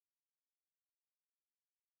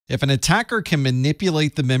If an attacker can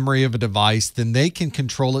manipulate the memory of a device, then they can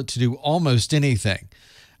control it to do almost anything.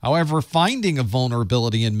 However, finding a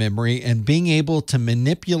vulnerability in memory and being able to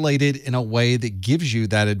manipulate it in a way that gives you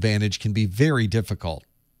that advantage can be very difficult.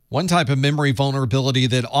 One type of memory vulnerability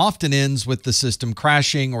that often ends with the system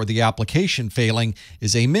crashing or the application failing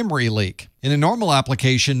is a memory leak. In a normal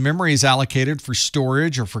application, memory is allocated for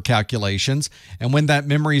storage or for calculations, and when that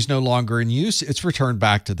memory is no longer in use, it's returned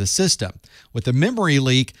back to the system. With a memory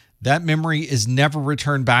leak, that memory is never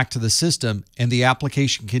returned back to the system, and the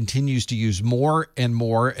application continues to use more and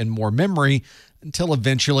more and more memory until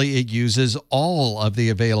eventually it uses all of the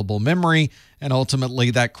available memory, and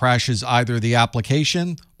ultimately that crashes either the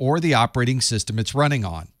application or the operating system it's running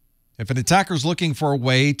on. If an attacker is looking for a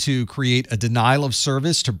way to create a denial of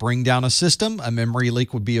service to bring down a system, a memory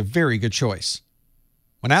leak would be a very good choice.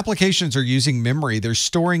 When applications are using memory, they're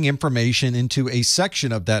storing information into a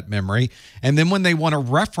section of that memory, and then when they want to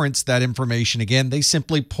reference that information again, they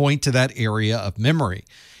simply point to that area of memory.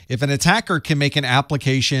 If an attacker can make an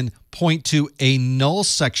application point to a null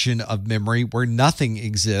section of memory where nothing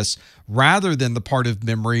exists, rather than the part of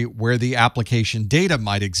memory where the application data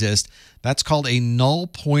might exist, that's called a null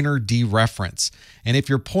pointer dereference. And if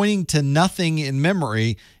you're pointing to nothing in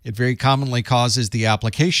memory, it very commonly causes the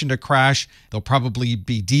application to crash. There'll probably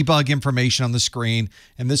be debug information on the screen,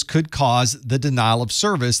 and this could cause the denial of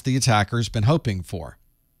service the attacker's been hoping for.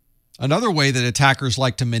 Another way that attackers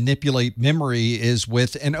like to manipulate memory is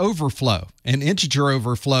with an overflow. An integer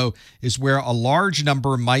overflow is where a large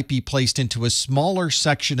number might be placed into a smaller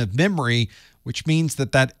section of memory, which means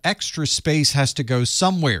that that extra space has to go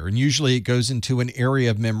somewhere, and usually it goes into an area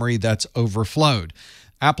of memory that's overflowed.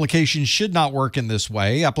 Applications should not work in this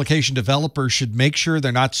way. Application developers should make sure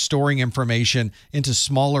they're not storing information into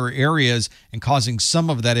smaller areas and causing some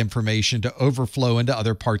of that information to overflow into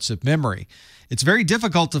other parts of memory. It's very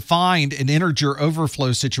difficult to find an integer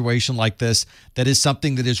overflow situation like this that is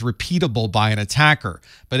something that is repeatable by an attacker.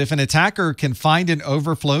 But if an attacker can find an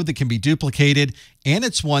overflow that can be duplicated, and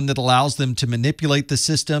it's one that allows them to manipulate the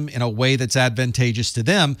system in a way that's advantageous to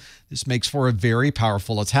them, this makes for a very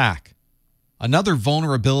powerful attack. Another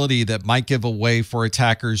vulnerability that might give a way for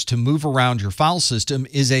attackers to move around your file system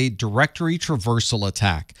is a directory traversal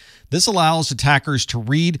attack. This allows attackers to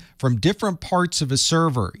read from different parts of a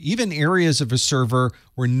server, even areas of a server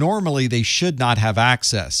where normally they should not have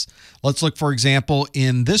access. Let's look, for example,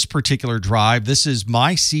 in this particular drive. This is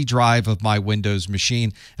my C drive of my Windows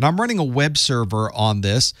machine, and I'm running a web server on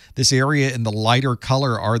this. This area in the lighter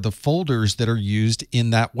color are the folders that are used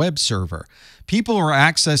in that web server. People who are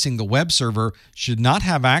accessing the web server should not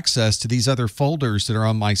have access to these other folders that are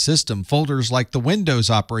on my system, folders like the Windows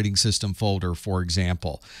operating system folder, for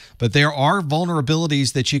example. But there are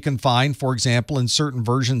vulnerabilities that you can find, for example, in certain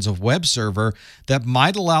versions of web server that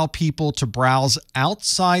might allow people to browse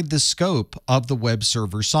outside the scope of the web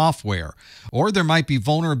server software. Or there might be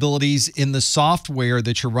vulnerabilities in the software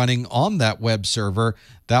that you're running on that web server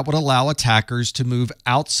that would allow attackers to move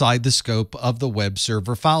outside the scope of the web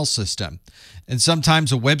server file system. And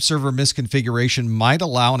sometimes a web server misconfiguration might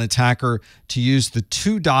allow an attacker to use the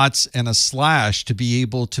 2 dots and a slash to be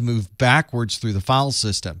able to move backwards through the file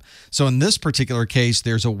system. So in this particular case,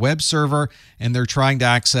 there's a web server and they're trying to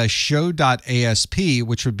access show.asp,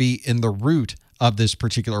 which would be in the root of this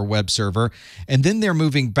particular web server, and then they're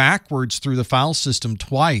moving backwards through the file system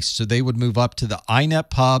twice. So they would move up to the inet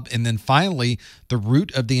pub and then finally the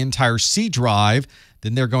root of the entire C drive.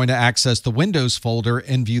 Then they're going to access the Windows folder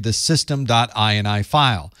and view the system.ini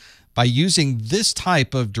file. By using this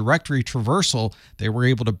type of directory traversal, they were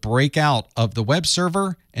able to break out of the web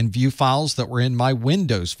server and view files that were in my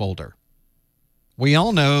Windows folder. We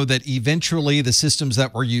all know that eventually the systems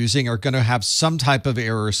that we're using are going to have some type of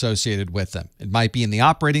error associated with them. It might be in the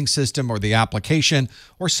operating system or the application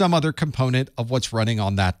or some other component of what's running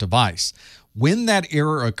on that device. When that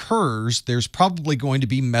error occurs, there's probably going to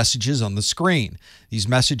be messages on the screen. These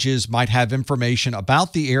messages might have information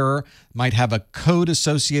about the error, might have a code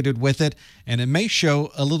associated with it, and it may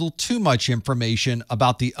show a little too much information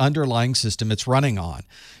about the underlying system it's running on.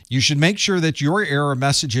 You should make sure that your error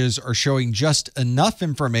messages are showing just enough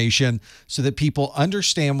information so that people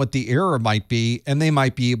understand what the error might be and they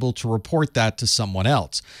might be able to report that to someone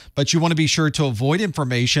else. But you want to be sure to avoid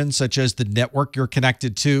information such as the network you're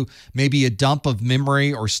connected to, maybe a dump of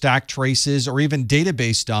memory or stack traces or even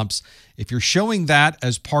database dumps. If you're showing that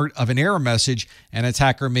as part of an error message, an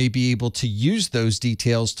attacker may be able to use those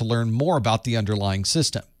details to learn more about the underlying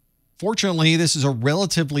system. Fortunately, this is a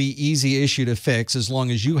relatively easy issue to fix as long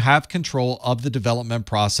as you have control of the development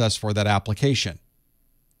process for that application.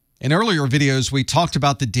 In earlier videos, we talked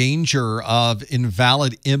about the danger of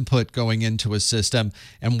invalid input going into a system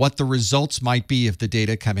and what the results might be of the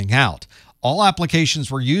data coming out. All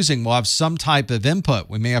applications we're using will have some type of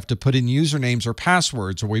input. We may have to put in usernames or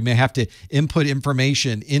passwords, or we may have to input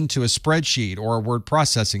information into a spreadsheet or a word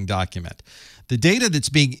processing document. The data that's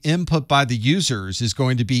being input by the users is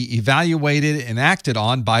going to be evaluated and acted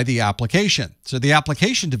on by the application. So the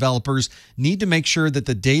application developers need to make sure that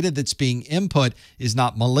the data that's being input is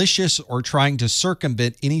not malicious or trying to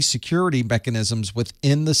circumvent any security mechanisms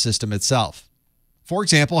within the system itself. For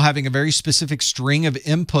example, having a very specific string of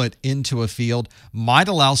input into a field might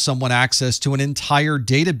allow someone access to an entire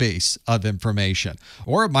database of information,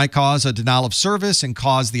 or it might cause a denial of service and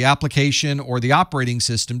cause the application or the operating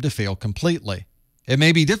system to fail completely. It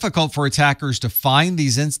may be difficult for attackers to find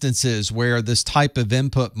these instances where this type of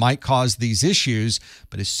input might cause these issues,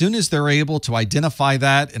 but as soon as they're able to identify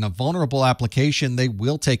that in a vulnerable application, they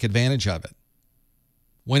will take advantage of it.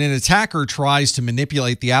 When an attacker tries to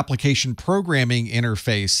manipulate the application programming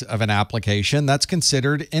interface of an application, that's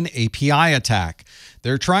considered an API attack.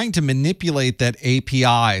 They're trying to manipulate that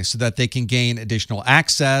API so that they can gain additional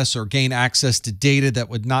access or gain access to data that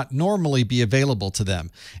would not normally be available to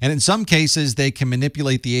them. And in some cases, they can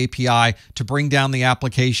manipulate the API to bring down the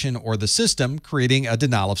application or the system, creating a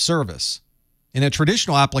denial of service. In a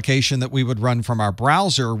traditional application that we would run from our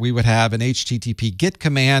browser, we would have an HTTP GET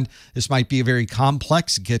command. This might be a very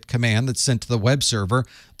complex GET command that's sent to the web server.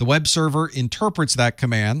 The web server interprets that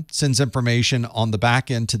command, sends information on the back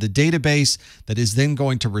end to the database that is then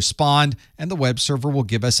going to respond, and the web server will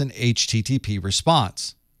give us an HTTP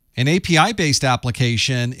response. An API-based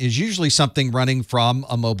application is usually something running from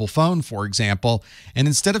a mobile phone, for example, and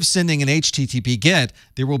instead of sending an HTTP GET,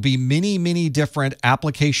 there will be many different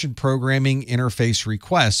application programming interface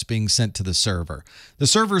requests being sent to the server. The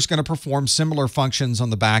server is going to perform similar functions on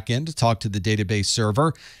the back end to talk to the database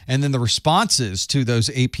server, and then the responses to those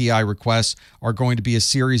API requests are going to be a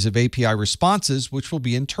series of API responses which will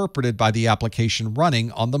be interpreted by the application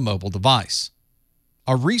running on the mobile device.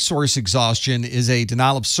 A resource exhaustion is a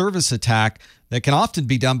denial of service attack that can often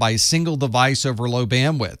be done by a single device over low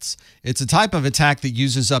bandwidths. It's a type of attack that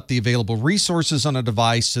uses up the available resources on a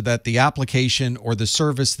device so that the application or the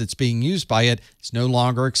service that's being used by it is no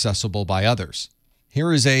longer accessible by others.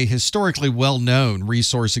 Here is a historically well-known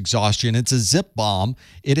resource exhaustion. It's a zip bomb.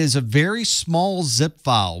 It is a very small zip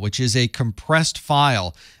file, which is a compressed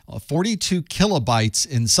file, 42 kilobytes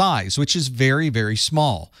in size, which is very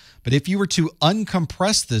small. But if you were to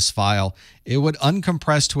uncompress this file, it would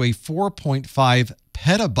uncompress to a 4.5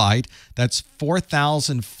 petabyte. That's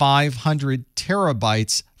 4,500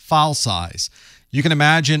 terabytes file size. You can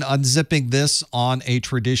imagine unzipping this on a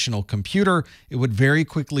traditional computer. It would very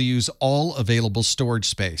quickly use all available storage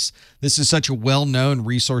space. This is such a well-known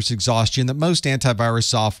resource exhaustion that most antivirus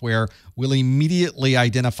software will immediately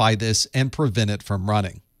identify this and prevent it from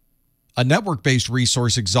running. A network-based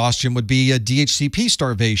resource exhaustion would be a DHCP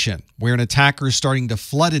starvation, where an attacker is starting to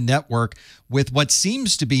flood a network with what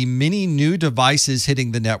seems to be many new devices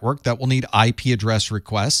hitting the network that will need IP address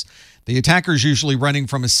requests. The attacker is usually running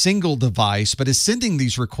from a single device, but is sending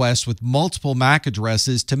these requests with multiple MAC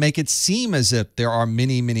addresses to make it seem as if there are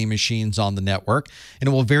many machines on the network, and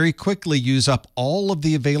it will very quickly use up all of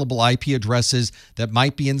the available IP addresses that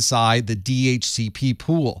might be inside the DHCP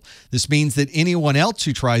pool. This means that anyone else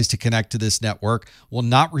who tries to connect to this network will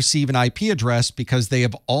not receive an IP address because they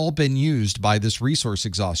have all been used by this resource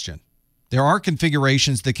exhaustion. There are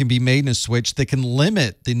configurations that can be made in a switch that can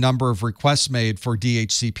limit the number of requests made for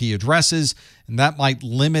DHCP addresses, and that might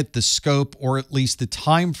limit the scope or at least the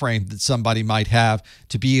time frame that somebody might have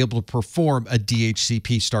to be able to perform a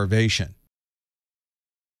DHCP starvation.